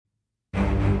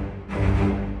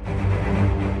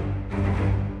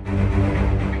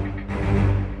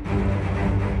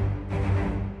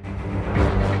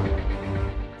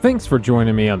Thanks for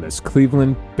joining me on this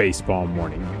Cleveland baseball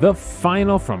morning. The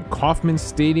final from Kauffman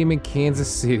Stadium in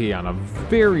Kansas City on a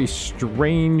very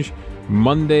strange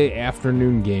Monday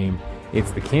afternoon game.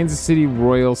 It's the Kansas City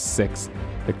Royals 6,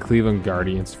 the Cleveland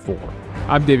Guardians 4.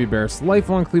 I'm Davey Barris,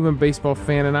 lifelong Cleveland baseball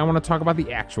fan, and I want to talk about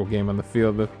the actual game on the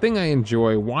field, the thing I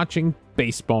enjoy, watching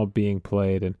baseball being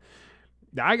played. And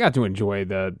I got to enjoy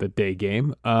the day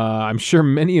game. I'm sure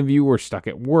many of you were stuck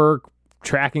at work,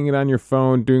 tracking it on your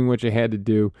phone, doing what you had to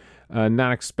do,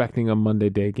 not expecting a Monday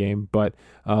day game. But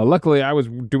luckily, I was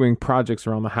doing projects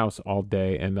around the house all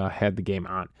day and had the game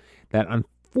on. That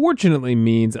unfortunately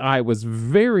means I was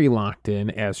very locked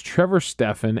in as Trevor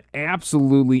Stephan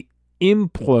absolutely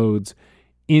implodes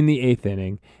in the 8th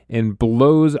inning and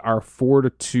blows our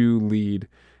 4-2 lead.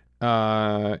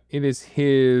 It is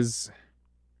his...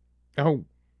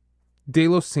 De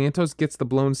Los Santos gets the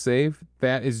blown save.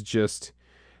 That is just...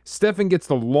 Stephan gets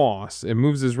the loss. It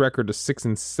moves his record to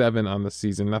 6-7 on the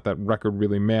season. Not that record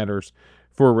really matters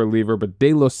for a reliever, but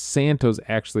De Los Santos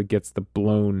actually gets the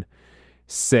blown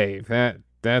save. That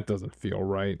doesn't feel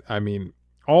right. I mean,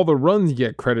 all the runs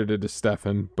get credited to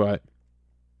Stephan, but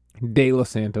De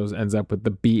Los Santos ends up with the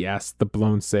BS, the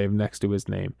blown save, next to his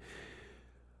name.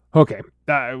 Okay,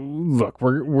 look,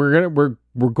 we're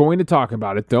going to talk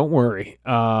about it. Don't worry.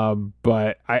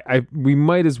 But we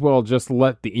might as well just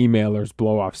let the emailers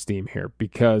blow off steam here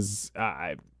because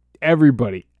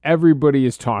everybody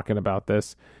is talking about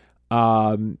this.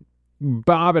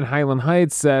 Bob in Highland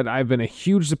Heights said, "I've been a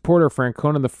huge supporter of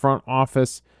Francona in the front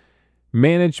office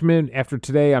management. After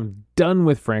today, I'm done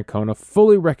with Francona,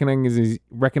 fully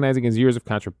recognizing his years of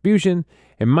contribution.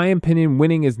 In my opinion,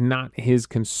 winning is not his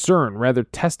concern, rather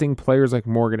testing players like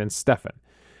Morgan and Stephan.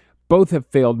 Both have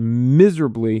failed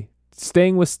miserably.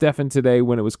 Staying with Stephan today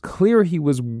when it was clear he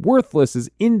was worthless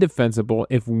is indefensible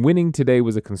if winning today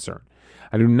was a concern.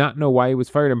 I do not know why he was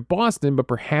fired in Boston, but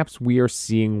perhaps we are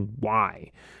seeing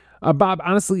why." Bob,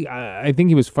 honestly, I think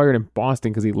he was fired in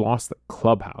Boston because he lost the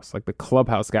clubhouse. Like, the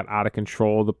clubhouse got out of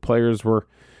control. The players were,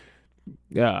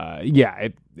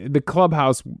 the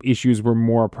clubhouse issues were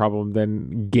more a problem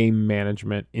than game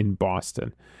management in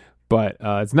Boston. But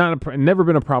it's never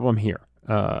been a problem here.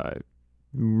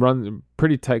 Run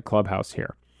pretty tight clubhouse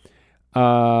here.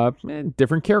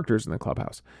 Different characters in the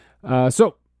clubhouse.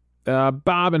 So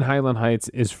Bob in Highland Heights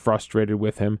is frustrated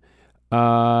with him.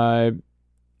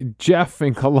 Jeff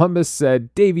in Columbus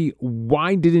said, "Davey,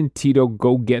 why didn't Tito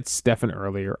go get Stephan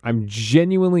earlier? I'm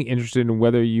genuinely interested in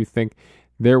whether you think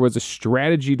there was a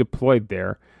strategy deployed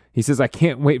there." He says, "I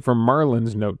can't wait for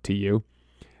Marlon's note to you.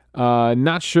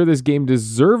 Not sure this game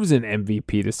deserves an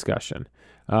MVP discussion."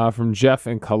 From Jeff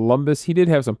in Columbus. He did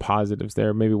have some positives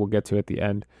there. Maybe we'll get to at the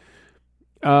end.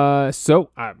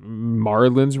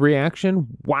 Marlon's reaction.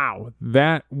 Wow,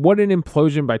 what an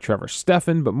implosion by Trevor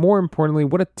Stephan, but more importantly,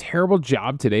 what a terrible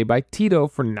job today by Tito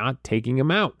for not taking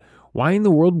him out. Why in the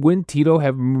world wouldn't Tito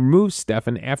have removed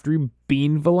Stephan after he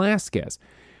beaned Velasquez?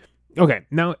 Okay,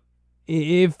 now,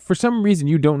 if for some reason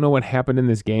you don't know what happened in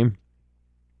this game,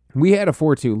 we had a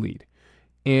 4-2 lead,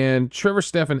 and Trevor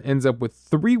Stephan ends up with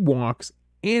 3 walks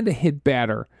and a hit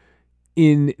batter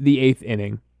in the 8th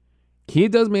inning. He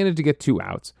does manage to get 2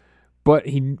 outs, but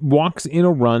he walks in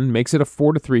a run, makes it a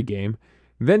 4-3 game.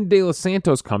 Then De Los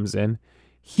Santos comes in.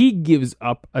 He gives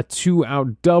up a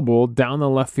 2-out double down the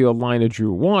left field line of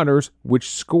Drew Waters, which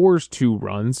scores 2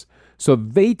 runs. So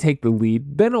they take the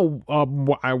lead. Then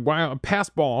a pass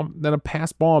ball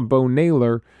on Bo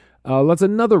Naylor lets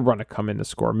another runner come in to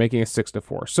score, making it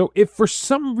 6-4. So if for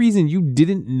some reason you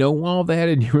didn't know all that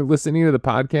and you were listening to the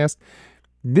podcast,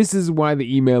 this is why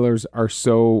the emailers are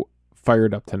so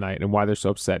fired up tonight and why they're so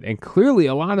upset. And clearly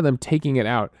a lot of them taking it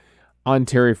out on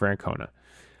Terry Francona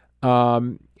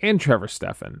and Trevor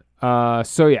Stephan.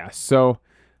 Let's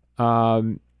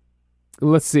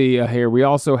see here. We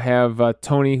also have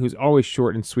Tony, who's always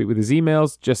short and sweet with his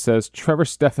emails, just says, "Trevor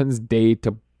Stephan's day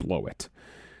to blow it."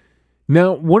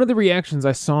 Now, one of the reactions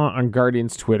I saw on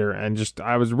Guardians Twitter, and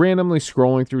I was randomly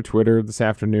scrolling through Twitter this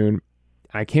afternoon,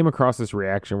 I came across this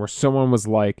reaction where someone was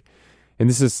like, and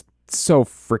this is so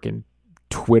freaking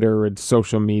Twitter and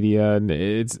social media, and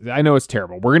I know it's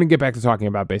terrible. We're going to get back to talking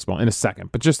about baseball in a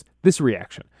second, but just this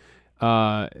reaction.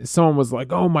 Someone was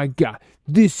like, "Oh my God,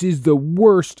 this is the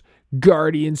worst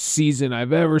Guardians season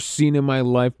I've ever seen in my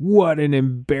life. What an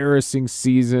embarrassing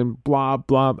season, blah,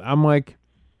 blah." I'm like,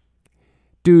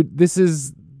 dude, this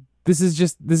is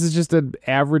just an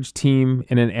average team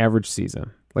in an average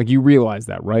season. Like, you realize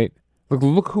that, right?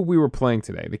 Look who we were playing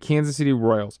today. The Kansas City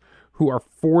Royals, who are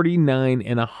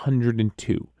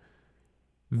 49-102.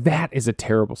 That is a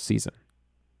terrible season.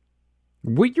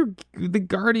 The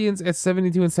Guardians at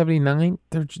 72 and 79,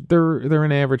 they're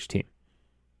an average team.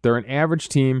 They're an average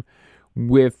team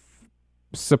with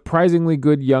surprisingly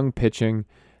good young pitching.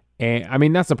 And I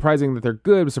mean, not surprising that they're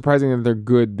good, but surprising that they're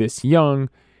good this young.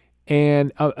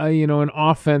 And an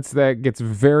offense that gets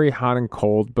very hot and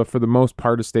cold, but for the most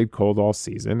part has stayed cold all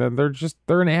season. And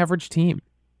they're an average team.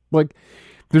 Like,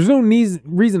 there's no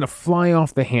reason to fly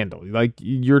off the handle. Like,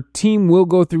 your team will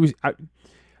go through.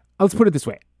 Let's put it this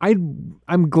way.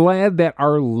 I'm glad that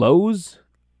our lows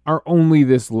are only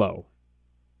this low,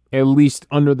 at least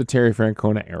under the Terry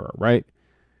Francona era, right?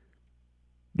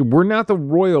 We're not the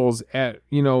Royals at,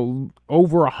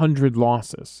 over 100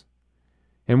 losses.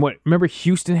 And remember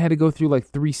Houston had to go through like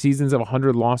 3 seasons of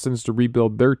 100 losses to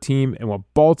rebuild their team, and what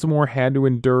Baltimore had to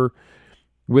endure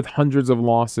with hundreds of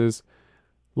losses.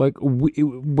 Like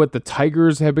what the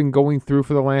Tigers have been going through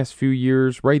for the last few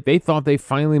years, right? They thought they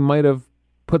finally might have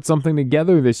put something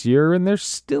together this year, and they're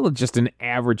still just an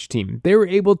average team. They were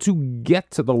able to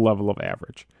get to the level of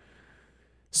average.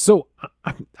 So,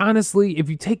 honestly, if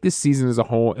you take this season as a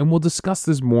whole, and we'll discuss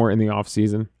this more in the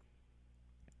offseason,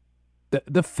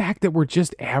 the fact that we're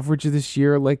just average this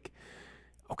year, like,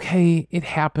 okay, it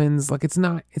happens. Like, it's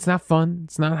not fun.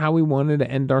 It's not how we wanted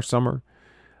to end our summer.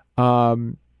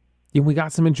 We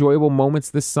got some enjoyable moments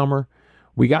this summer.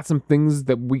 We got some things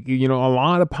that a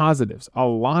lot of positives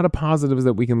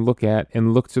that we can look at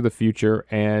and look to the future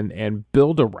and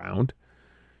build around.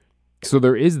 So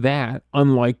there is that,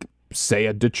 unlike, say,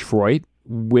 a Detroit,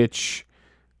 which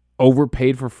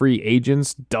overpaid for free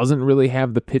agents, doesn't really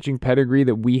have the pitching pedigree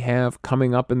that we have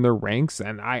coming up in their ranks.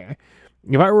 And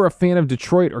if I were a fan of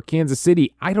Detroit or Kansas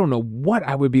City, I don't know what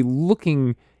I would be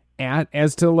looking at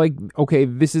as to, like, okay,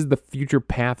 this is the future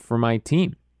path for my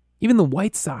team. Even the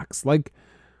White Sox, like,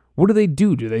 what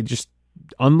do? Do they just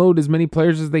unload as many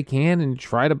players as they can and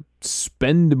try to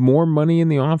spend more money in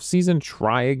the offseason,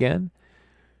 try again?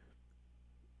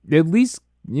 At least,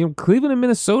 Cleveland and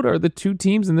Minnesota are the 2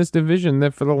 teams in this division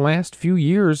that for the last few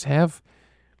years have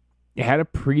had a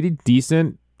pretty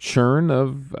decent churn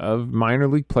of minor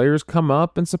league players come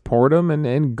up and support them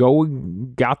and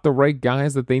got the right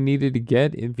guys that they needed to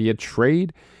get via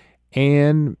trade.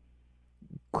 And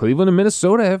Cleveland and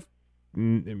Minnesota have,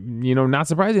 not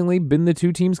surprisingly, been the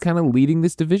 2 teams kind of leading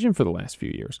this division for the last few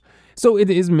years. So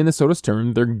it is Minnesota's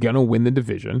turn. They're going to win the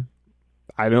division.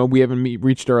 I know we haven't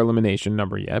reached our elimination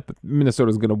number yet, but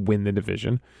Minnesota's going to win the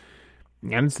division.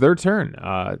 And it's their turn.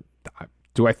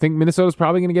 Do I think Minnesota's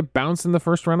probably going to get bounced in the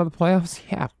first round of the playoffs?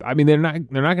 Yeah. I mean, they're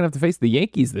not going to have to face the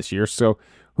Yankees this year, so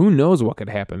who knows what could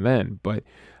happen then. But,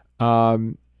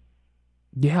 again,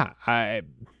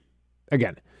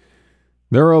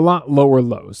 there are a lot lower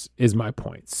lows, is my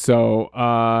point. So,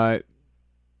 I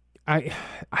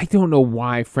don't know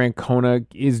why Francona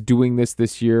is doing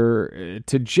this year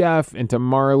to Jeff and to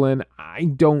Marlin. I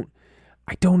don't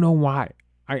know why.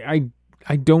 I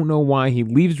don't know why he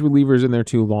leaves relievers in there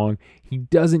too long. He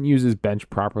doesn't use his bench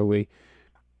properly.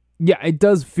 Yeah, it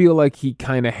does feel like he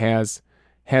kind of has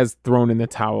thrown in the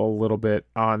towel a little bit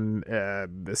on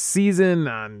the season,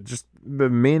 on just the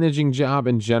managing job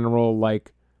in general.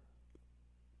 Like,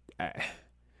 the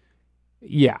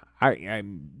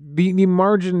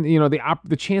margin,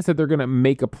 the chance that they're going to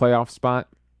make a playoff spot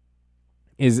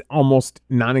is almost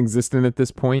non-existent at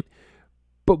this point.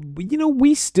 But,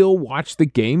 we still watch the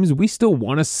games. We still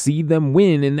want to see them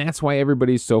win, and that's why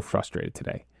everybody's so frustrated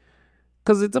today.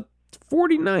 Because it's a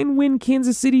 49-win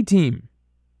Kansas City team.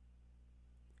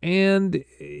 And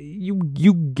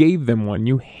you gave them one.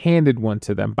 You handed one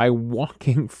to them by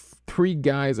walking 3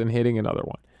 guys and hitting another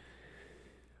one.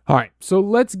 All right, so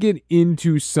let's get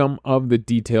into some of the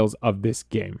details of this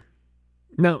game.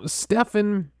 Now,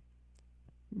 Stephan,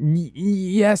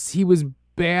 yes, he was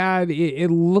bad. It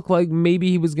looked like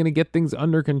maybe he was going to get things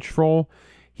under control.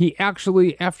 He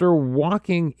actually, after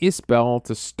walking Isbel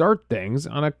to start things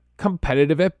on a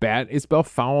competitive at-bat, Isbel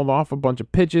fouled off a bunch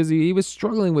of pitches. He was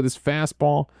struggling with his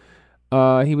fastball.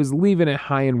 He was leaving it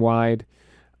high and wide.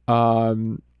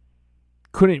 Couldn't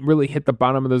really hit the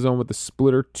bottom of the zone with the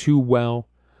splitter too well.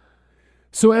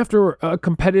 So after a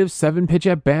competitive 7-pitch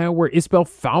at bat where Isbel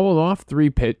fouled off 3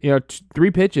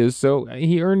 pitches, so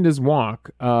he earned his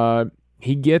walk.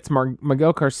 He gets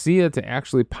Miguel Garcia to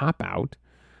actually pop out.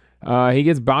 He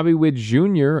gets Bobby Witt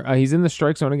Jr. He's in the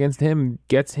strike zone against him.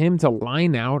 Gets him to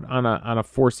line out on a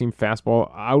 4-seam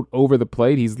fastball out over the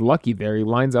plate. He's lucky there. He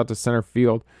lines out to center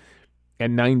field at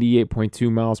 98.2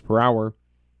 miles per hour.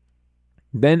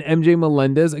 Then MJ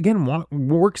Melendez, again,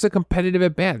 works a competitive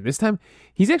at-bat. This time,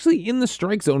 he's actually in the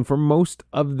strike zone for most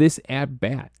of this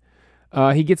at-bat.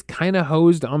 He gets kind of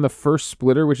hosed on the first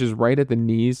splitter, which is right at the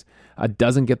knees.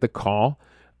 Doesn't get the call.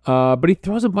 But he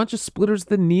throws a bunch of splitters at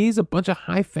the knees, a bunch of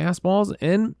high fastballs,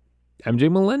 and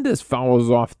MJ Melendez fouls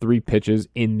off 3 pitches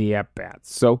in the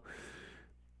at-bats. So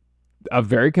a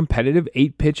very competitive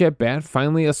 8-pitch at-bat.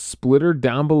 Finally, a splitter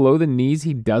down below the knees.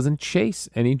 He doesn't chase,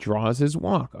 and he draws his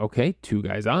walk. Okay, 2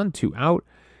 guys on, 2 out.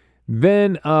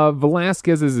 Then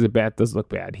Velasquez's at-bat does look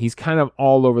bad. He's kind of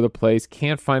all over the place.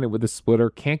 Can't find it with the splitter.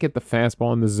 Can't get the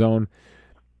fastball in the zone.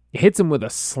 Hits him with a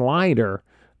slider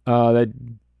that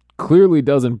clearly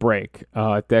doesn't break.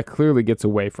 That clearly gets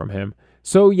away from him.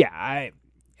 So, yeah,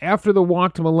 after the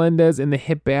walk to Melendez and the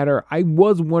hit batter, I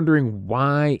was wondering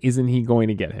why isn't he going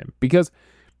to get him? Because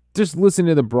just listening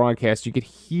to the broadcast, you could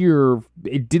hear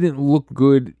it didn't look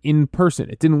good in person.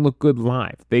 It didn't look good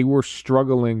live. They were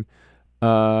struggling.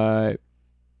 Stephan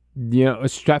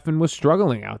was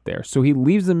struggling out there. So he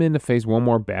leaves them in to face one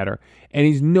more batter, and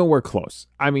he's nowhere close.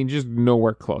 I mean, just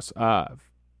nowhere close.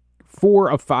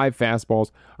 4 of 5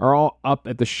 fastballs are all up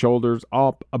at the shoulders,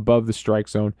 up above the strike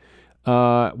zone.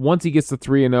 Once he gets to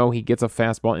 3-0, he gets a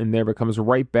fastball in there, but comes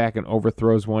right back and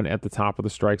overthrows one at the top of the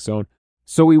strike zone.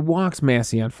 So he walks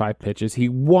Massey on 5 pitches. He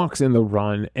walks in the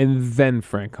run, and then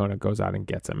Francona goes out and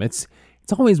gets him. It's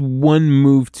always one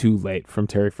move too late from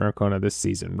Terry Francona this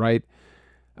season, right?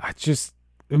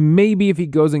 Maybe if he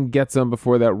goes and gets him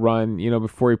before that run,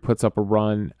 before he puts up a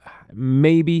run,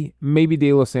 maybe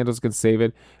De Los Santos can save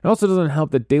it. It also doesn't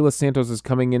help that De Los Santos is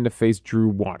coming in to face Drew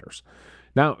Waters.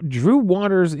 Now, Drew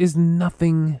Waters is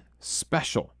nothing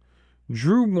special.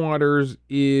 Drew Waters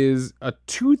is a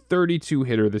 .232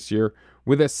 hitter this year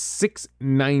with a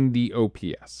 .690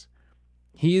 OPS.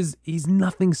 He's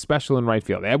nothing special in right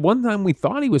field. At one time, we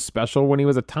thought he was special when he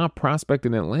was a top prospect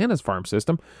in Atlanta's farm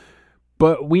system,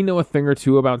 but we know a thing or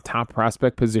two about top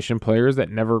prospect position players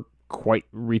that never quite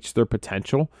reach their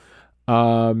potential.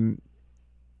 And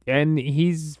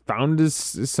he's found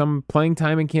some playing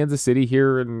time in Kansas City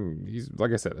here, and he's,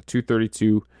 like I said, a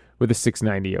 .232 with a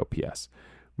 .690 OPS.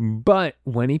 But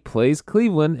when he plays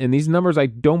Cleveland, and these numbers I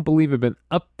don't believe have been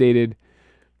updated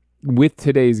with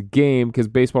today's game, because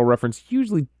Baseball Reference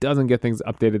usually doesn't get things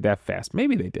updated that fast.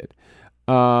 Maybe they did.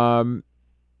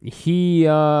 He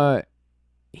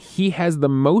has the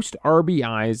most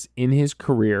RBIs in his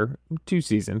career, 2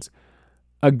 seasons,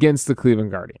 against the Cleveland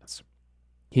Guardians.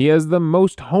 He has the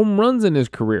most home runs in his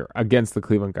career against the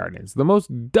Cleveland Guardians. The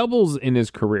most doubles in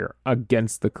his career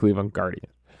against the Cleveland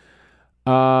Guardians.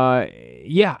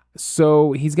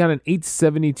 So he's got an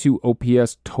 .872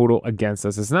 OPS total against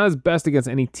us. It's not his best against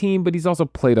any team, but he's also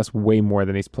played us way more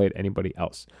than he's played anybody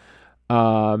else.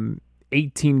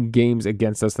 18 games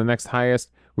against us. The next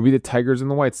highest would be the Tigers and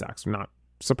the White Sox. Not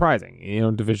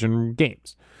surprising, division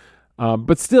games.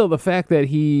 But still, the fact that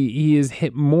he has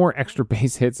hit more extra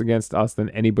base hits against us than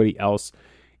anybody else,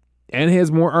 and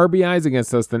has more RBIs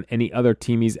against us than any other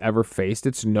team he's ever faced,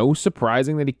 it's no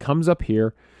surprising that he comes up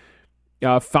here,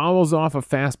 fouls off a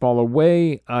fastball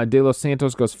away. De Los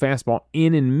Santos goes fastball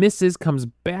in and misses, comes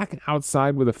back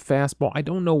outside with a fastball. I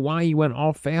don't know why he went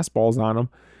all fastballs on him,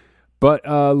 but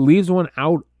leaves one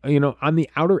out, on the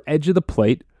outer edge of the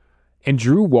plate. And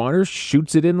Drew Waters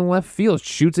shoots it in the left field,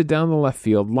 shoots it down the left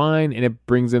field line, and it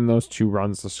brings in those 2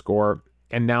 runs to score.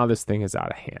 And now this thing is out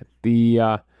of hand.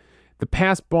 The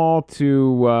pass ball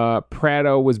to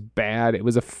Prado was bad. It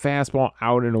was a fastball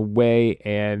out and away,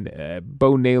 and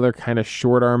Bo Naylor kind of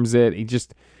short arms it.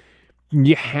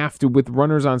 You have to, with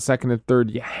runners on second and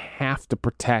third, you have to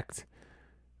protect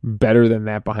better than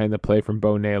that behind the play from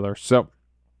Bo Naylor. So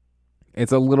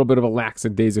it's a little bit of a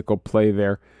lackadaisical play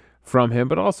there from him,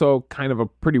 but also kind of a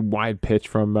pretty wide pitch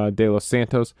from De Los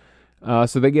Santos.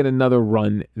 So they get another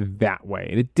run that way.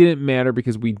 And it didn't matter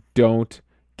because we don't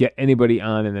get anybody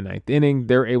on in the 9th inning.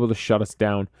 They're able to shut us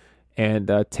down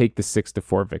and take the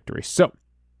 6-4 victory. So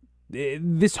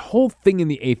this whole thing in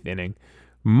the 8th inning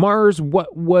mars what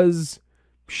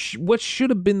should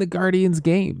have been the Guardians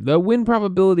game. The win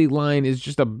probability line is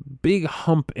just a big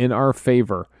hump in our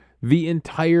favor the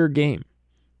entire game.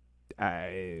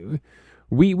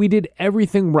 We did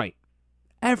everything right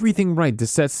to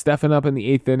set Stephan up in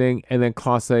the 8th inning and then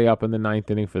Clase up in the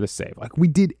 9th inning for the save. Like, we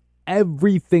did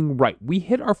everything right. We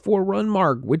hit our 4-run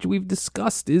mark, which we've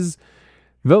discussed is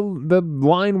the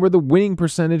line where the winning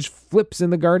percentage flips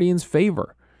in the Guardians'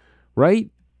 favor, right?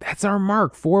 That's our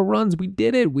mark. 4 runs. We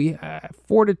did it. We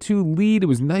 4-2 lead. It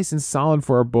was nice and solid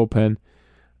for our bullpen.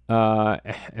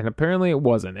 And apparently it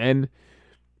wasn't. And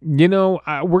we're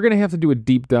going to have to do a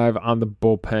deep dive on the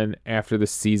bullpen after the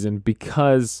season,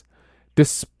 because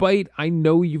despite, I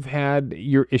know you've had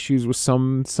your issues with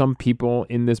some people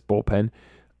in this bullpen,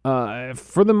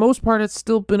 For the most part, it's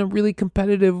still been a really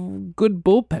competitive, good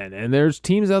bullpen. And there's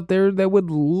teams out there that would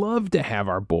love to have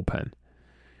our bullpen.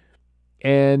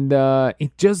 And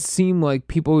it just seemed like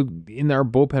people in our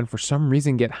bullpen, for some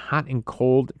reason, get hot and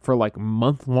cold for like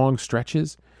month-long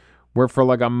stretches. Where for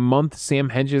like a month,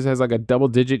 Sam Hentges has like a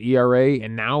double-digit ERA,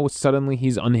 and now suddenly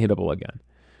he's unhittable again.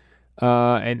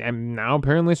 And now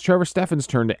apparently it's Trevor Steffen's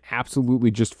turn to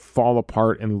absolutely just fall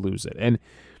apart and lose it. And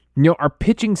our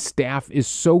pitching staff is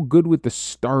so good with the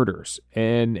starters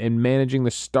and managing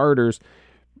the starters.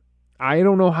 I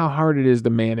don't know how hard it is to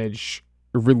manage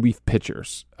relief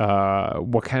pitchers,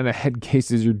 what kind of head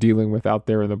cases you're dealing with out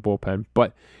there in the bullpen,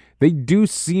 but they do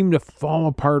seem to fall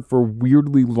apart for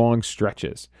weirdly long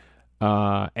stretches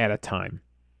at a time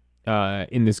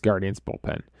in this Guardians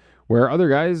bullpen, where other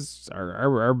guys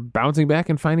are bouncing back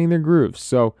and finding their grooves.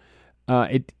 So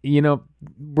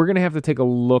we're going to have to take a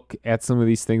look at some of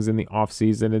these things in the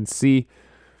offseason and see,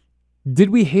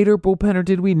 did we hate our bullpen or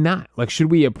did we not? Like,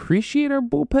 should we appreciate our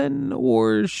bullpen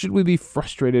or should we be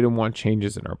frustrated and want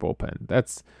changes in our bullpen?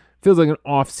 That's feels like an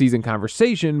off-season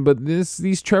conversation, but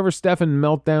these Trevor Steffen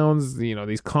meltdowns,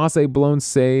 these Clase A blown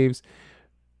saves,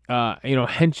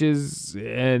 Hentges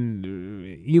and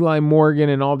Eli Morgan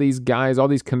and all these guys, all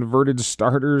these converted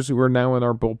starters who are now in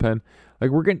our bullpen.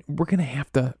 Like we're gonna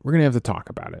have to talk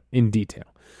about it in detail.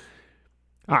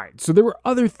 All right, so there were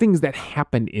other things that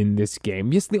happened in this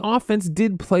game. Yes, the offense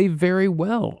did play very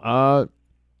well,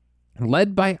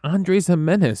 led by Andres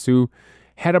Gimenez, who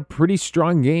had a pretty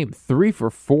strong game, 3 for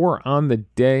 4 on the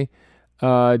day.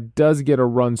 Does get a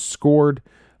run scored.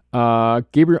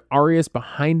 Gabriel Arias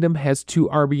behind him has 2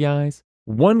 RBIs.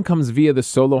 One comes via the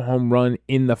solo home run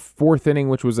in the 4th inning,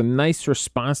 which was a nice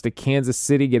response to Kansas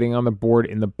City getting on the board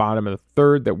in the bottom of the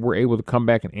 3rd that we're able to come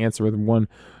back and answer with one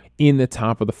in the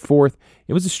top of the 4th.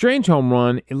 It was a strange home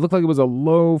run. It looked like it was a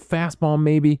low fastball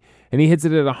maybe, and he hits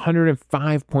it at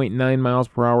 105.9 miles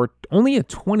per hour, only a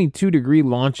 22-degree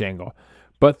launch angle.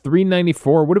 But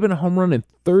 394 would have been a home run in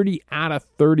 30 out of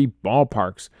 30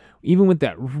 ballparks, even with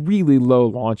that really low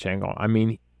launch angle. I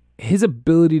mean, his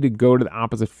ability to go to the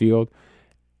opposite field,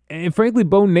 and frankly,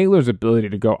 Bo Naylor's ability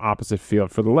to go opposite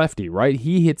field for the lefty, right?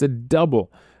 He hits a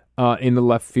double in the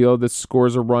left field that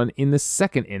scores a run in the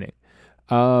 2nd inning.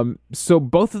 So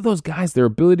both of those guys, their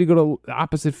ability to go to the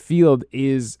opposite field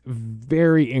is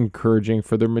very encouraging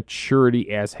for their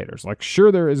maturity as hitters. Like,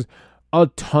 sure, there is a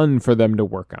ton for them to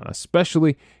work on,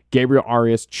 especially Gabriel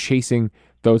Arias chasing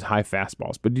those high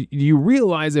fastballs. But do you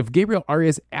realize if Gabriel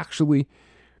Arias actually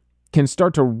can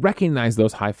start to recognize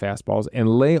those high fastballs and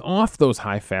lay off those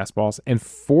high fastballs and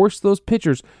force those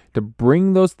pitchers to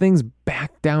bring those things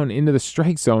back down into the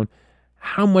strike zone,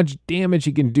 how much damage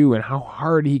he can do and how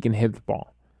hard he can hit the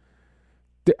ball?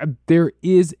 There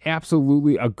is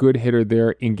absolutely a good hitter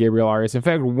there in Gabriel Arias. In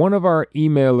fact, one of our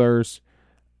emailers,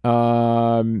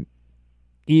 Marlin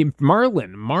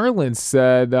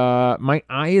said, my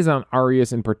eye is on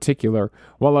Arias in particular.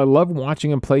 While I love watching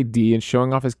him play D and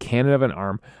showing off his cannon of an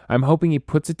arm, I'm hoping he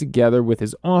puts it together with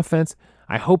his offense.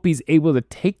 I hope he's able to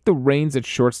take the reins at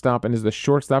shortstop and is the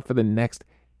shortstop for the next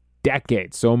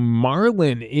decade. So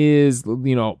Marlin is,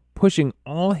 pushing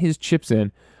all his chips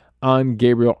in on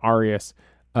Gabriel Arias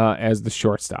as the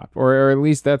shortstop, or at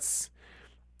least that's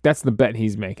the bet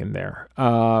he's making there.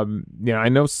 I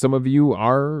know some of you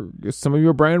are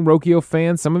Brian Rocchio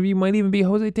fans. Some of you might even be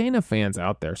Jose Dana fans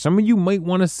out there. Some of you might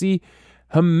want to see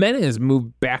Gimenez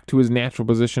move back to his natural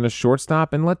position as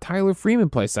shortstop and let Tyler Freeman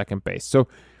play second base. So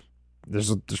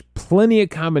there's plenty of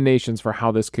combinations for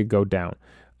how this could go down.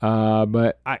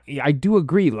 But I do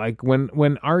agree. Like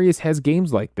when Arias has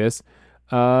games like this,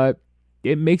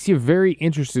 it makes you very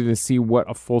interested to see what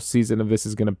a full season of this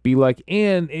is going to be like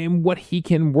and what he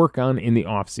can work on in the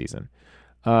offseason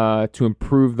to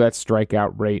improve that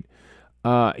strikeout rate.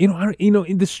 The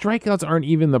strikeouts aren't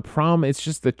even the problem. It's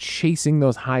just the chasing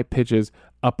those high pitches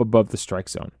up above the strike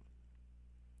zone.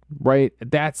 Right?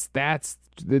 That's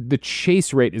the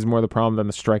chase rate is more the problem than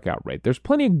the strikeout rate. There's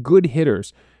plenty of good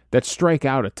hitters that strike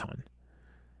out a ton.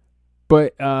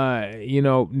 But,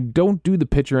 don't do the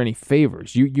pitcher any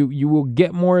favors. You will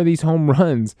get more of these home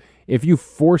runs if you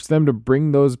force them to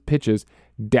bring those pitches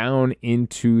down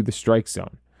into the strike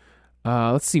zone.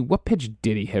 Let's see. What pitch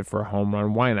did he hit for a home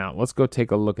run? Why not? Let's go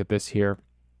take a look at this here.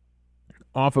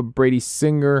 Off of Brady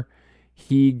Singer,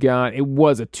 it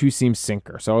was a 2-seam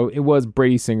sinker. So it was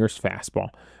Brady Singer's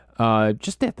fastball.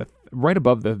 Just right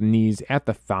above the knees, at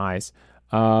the thighs,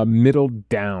 middle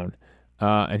down.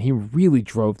 And he really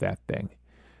drove that thing.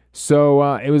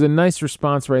 So it was a nice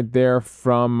response right there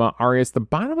from Arias. The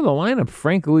bottom of the lineup,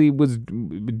 frankly, was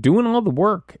doing all the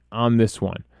work on this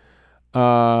one.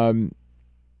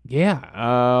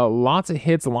 Yeah, lots of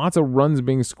hits, lots of runs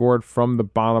being scored from the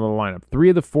bottom of the lineup. 3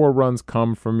 of the 4 runs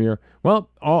come from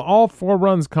all 4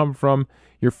 runs come from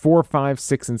your 4, 5,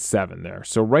 6, and 7 there.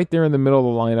 So right there in the middle of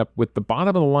the lineup with the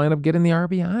bottom of the lineup getting the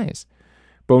RBIs.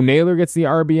 Bo Naylor gets the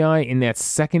RBI in that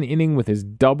second inning with his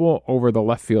double over the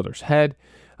left fielder's head.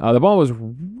 The ball was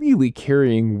really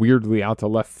carrying weirdly out to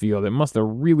left field. It must have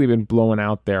really been blowing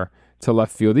out there to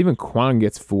left field. Even Kwan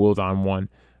gets fooled on one,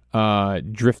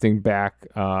 drifting back.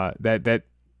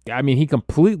 He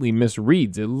completely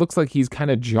misreads. It looks like he's kind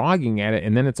of jogging at it,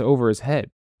 and then it's over his head.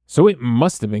 So it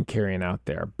must have been carrying out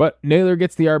there. But Naylor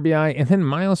gets the RBI, and then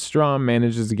Myles Straw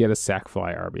manages to get a sac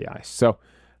fly RBI. So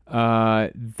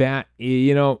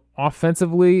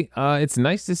offensively, it's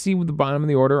nice to see with the bottom of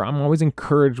the order. I'm always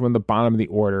encouraged when the bottom of the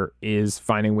order is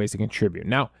finding ways to contribute.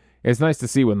 Now, it's nice to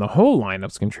see when the whole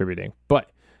lineup's contributing,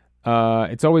 but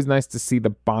it's always nice to see the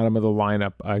bottom of the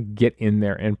lineup get in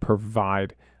there and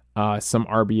provide some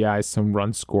RBIs, some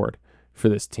runs scored for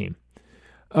this team.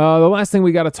 The last thing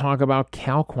we got to talk about,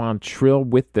 Cal Quantrill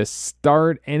with the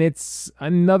start, and it's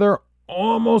another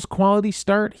almost quality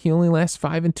start. He only lasts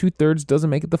 5 2/3, doesn't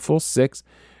make it the full 6,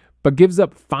 but gives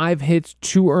up 5 hits,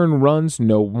 2 earned runs,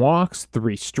 no walks,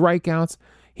 3 strikeouts.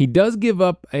 He does give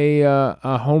up a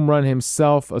home run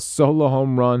himself, a solo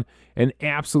home run, an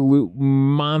absolute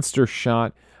monster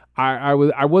shot.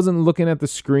 I wasn't looking at the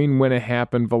screen when it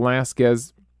happened.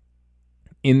 Velasquez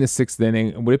in the 6th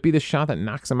inning. Would it be the shot that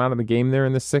knocks him out of the game there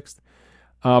in the 6th?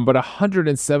 But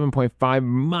 107.5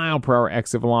 mile per hour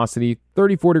exit velocity,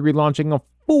 34-degree launching of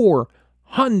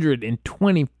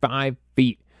 425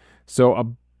 feet. So a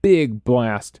big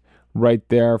blast right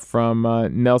there from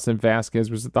Nelson Vasquez.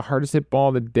 Was it the hardest hit ball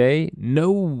of the day?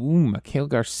 No, Mikael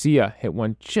Garcia hit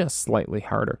one just slightly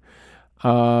harder.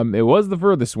 It was the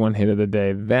furthest one hit of the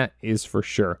day, that is for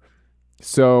sure.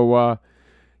 So,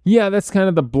 that's kind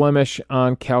of the blemish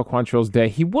on Cal Quantrill's day.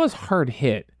 He was hard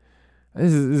hit.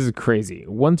 This is crazy.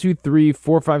 1, 2, 3,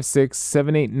 4, 5, 6,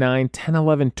 7, 8, 9, 10,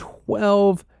 11,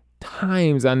 12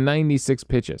 times on 96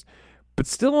 pitches. But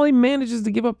still only manages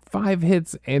to give up 5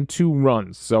 hits and 2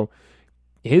 runs. So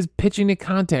his pitching to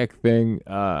contact thing,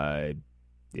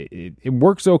 it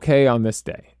works okay on this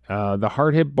day. The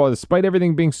hard hit ball, despite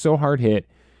everything being so hard hit,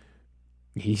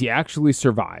 he actually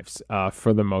survives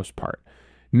for the most part.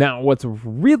 Now, what's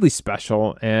really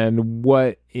special and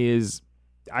what is...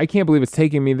 I can't believe it's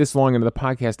taking me this long into the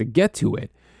podcast to get to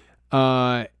it.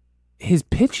 His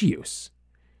pitch use.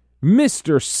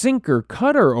 Mr. Sinker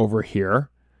Cutter over here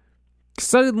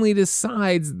suddenly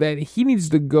decides that he needs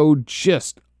to go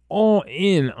just all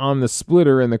in on the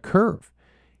splitter and the curve.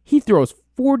 He throws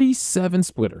 47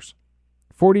 splitters.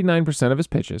 49% of his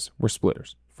pitches were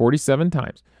splitters. 47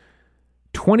 times.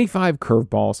 25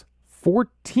 curveballs,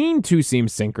 14 two-seam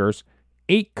sinkers,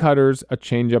 8 cutters, a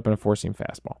changeup, and a 4-seam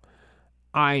fastball.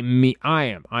 I am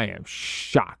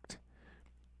shocked.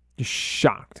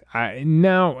 Shocked.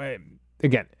 Again,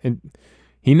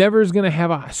 he never is going to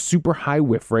have a super high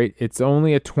whiff rate. It's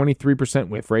only a 23%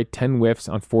 whiff rate, 10 whiffs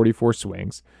on 44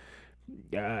 swings.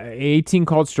 18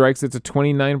 called strikes, it's a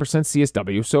 29%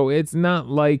 CSW. So it's not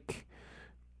like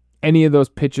any of those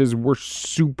pitches were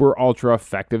super ultra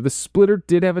effective. The splitter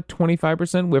did have a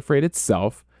 25% whiff rate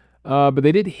itself. But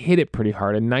they did hit it pretty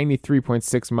hard, a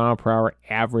 93.6 mile per hour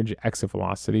average exit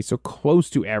velocity, so close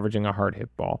to averaging a hard hit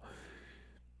ball.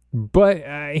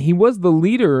 But he was the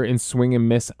leader in swing and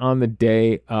miss on the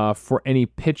day for any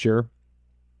pitcher.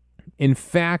 In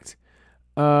fact,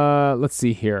 let's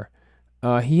see here.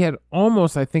 He had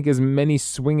almost, I think, as many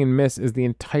swing and miss as the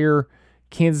entire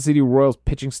Kansas City Royals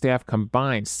pitching staff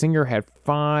combined. Singer had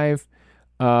 5.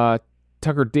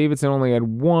 Tucker Davidson only had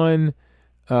 1.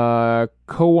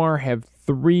 Kowar had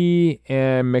 3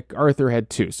 and MacArthur had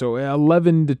 2. So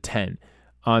 11-10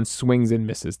 on swings and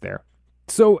misses there.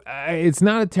 So it's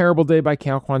not a terrible day by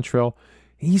Cal Quantrill.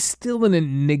 He's still an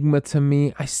enigma to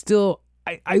me. I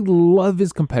love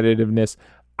his competitiveness.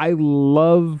 I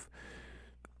don't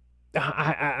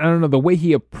know, the way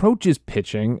he approaches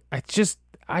pitching.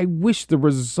 I wish the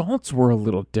results were a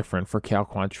little different for Cal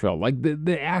Quantrill. Like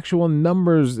the actual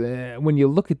numbers, when you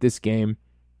look at this game,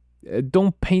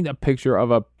 don't paint a picture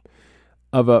of a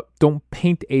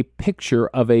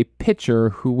pitcher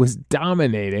who was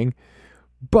dominating.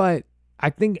 But I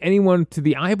think anyone to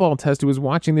the eyeball test who was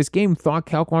watching this game thought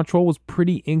Cal Quantrill was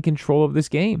pretty in control of this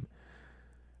game.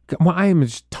 Well, I am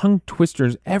just tongue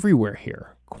twisters everywhere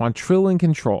here. Quantrill in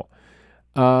control.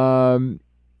 Cal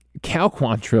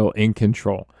Quantrill in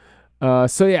control. I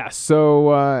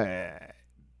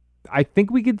think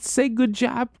we could say good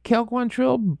job, Cal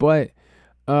Quantrill, but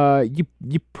you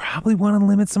probably want to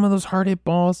limit some of those hard hit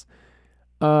balls.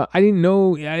 I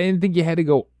didn't think you had to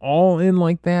go all in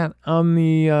like that on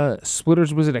the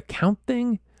splitters. Was it a count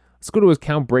thing? Let's go to his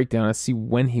count breakdown and see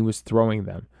when he was throwing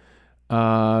them.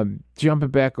 Jumping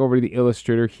back over to the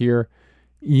illustrator here.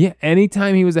 Yeah,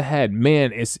 anytime he was ahead,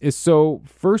 man, it's so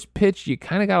first pitch, you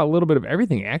kind of got a little bit of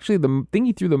everything. Actually, the thing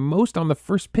he threw the most on the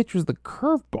first pitch was the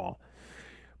curveball.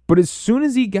 But as soon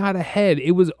as he got ahead,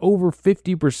 it was over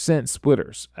 50%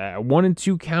 splitters. 1 and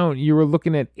 2 count, you were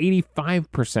looking at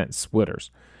 85% splitters.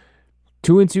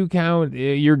 2 and 2 count,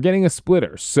 you're getting a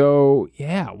splitter. So,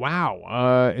 yeah,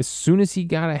 wow. As soon as he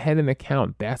got ahead in the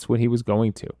count, that's what he was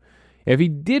going to. If he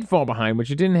did fall behind, which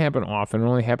it didn't happen often, it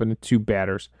only happened to 2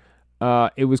 batters,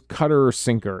 it was cutter or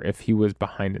sinker if he was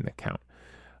behind in the count.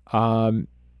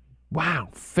 Wow,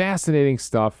 fascinating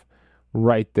stuff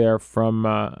right there from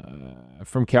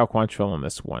Cal Quantrill on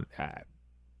this one.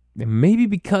 Maybe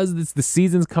because the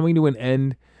season's coming to an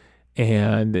end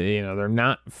and they're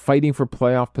not fighting for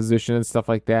playoff position and stuff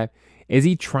like that. Is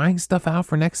he trying stuff out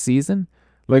for next season?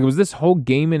 Like, was this whole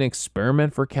game an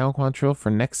experiment for Cal Quantrill for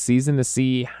next season to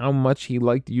see how much he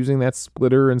liked using that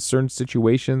splitter in certain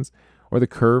situations or the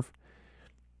curve?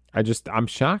 I'm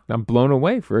shocked. I'm blown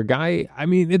away for a guy. I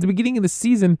mean, at the beginning of the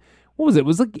season, what was it? It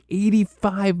was like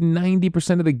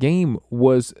 85-90% of the game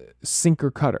was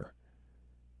sinker cutter.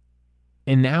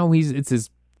 And now it's his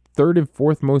 3rd and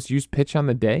 4th most used pitch on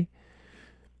the day.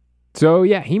 So,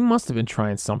 yeah, he must have been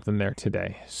trying something there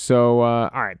today. So, all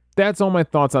right, that's all my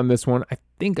thoughts on this one. I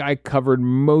think I covered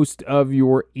most of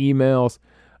your emails.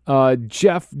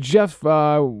 Jeff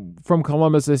from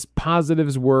Columbus, his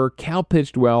positives were Cal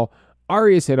pitched well,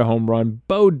 Arias hit a home run,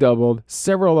 Bo doubled,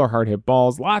 several other hard hit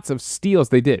balls, lots of steals.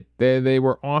 They did. They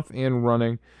were off and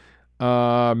running.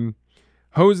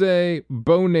 Jose,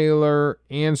 Bo Naylor,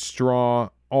 and Straw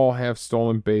all have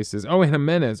stolen bases. Oh, and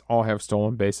Jimenez all have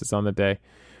stolen bases on the day.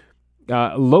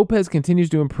 Lopez continues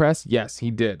to impress. Yes,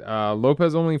 he did.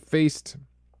 Lopez only faced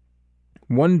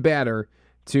one batter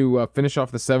to finish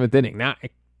off the 7th inning. Now,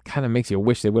 it kind of makes you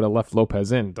wish they would have left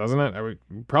Lopez in, doesn't it? I would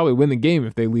probably win the game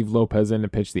if they leave Lopez in to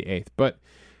pitch the 8th. But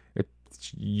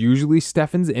it's usually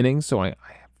Stefan's innings, so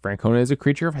Francona is a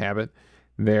creature of habit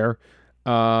there.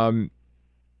 So,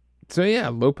 yeah,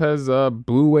 Lopez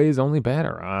blew away his only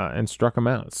batter and struck him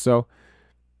out. So,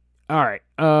 all right.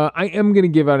 I am going to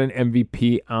give out an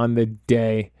MVP on the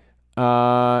day.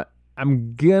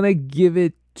 I'm going to give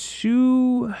it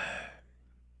to...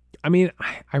 I mean,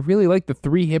 I really like the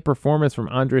 3-hit performance from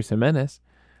Andres Jimenez.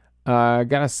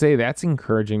 Gotta say, that's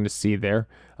encouraging to see there.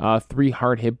 3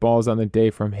 hard hit balls on the day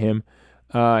from him.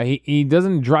 He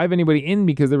doesn't drive anybody in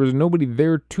because there was nobody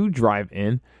there to drive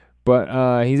in,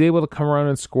 but he's able to come around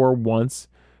and score once.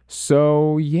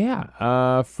 So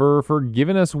yeah, for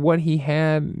giving us what he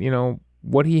had,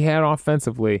 what he had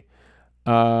offensively,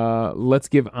 let's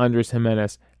give Andres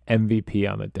Jimenez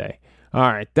MVP on the day. All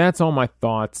right, that's all my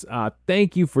thoughts.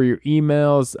 Thank you for your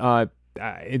emails.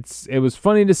 It was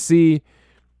funny to see.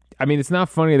 I mean, it's not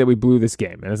funny that we blew this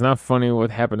game, and it's not funny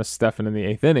what happened to Stefan in the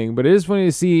 8th inning, but it is funny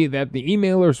to see that the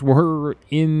emailers were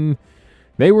in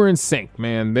sync,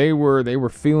 man. They were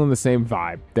feeling the same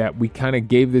vibe, that we kind of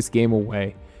gave this game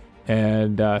away,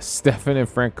 and Stefan and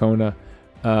Francona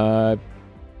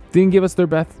didn't give us their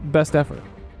best effort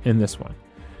in this one.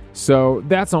 So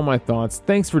that's all my thoughts.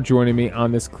 Thanks for joining me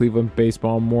on this Cleveland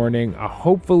baseball morning.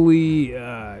 Hopefully,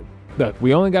 look,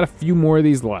 we only got a few more of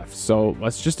these left, so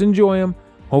let's just enjoy them.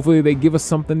 Hopefully they give us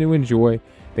something to enjoy.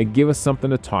 They give us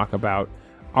something to talk about.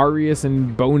 Arias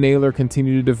and Bo Naylor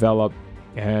continue to develop,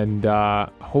 and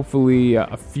hopefully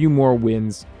a few more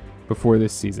wins before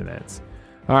this season ends.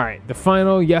 All right, the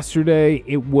final yesterday,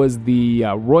 it was the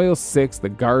Royals 6, the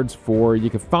Guards 4. You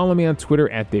can follow me on Twitter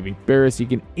at David Barris. You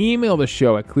can email the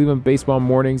show at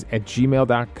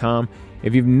clevelandbaseballmornings@gmail.com.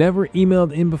 If you've never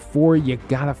emailed in before, you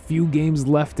got a few games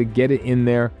left to get it in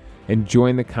there and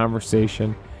join the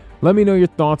conversation. Let me know your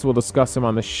thoughts. We'll discuss them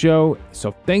on the show.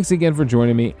 So thanks again for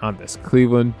joining me on this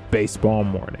Cleveland baseball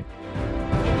morning.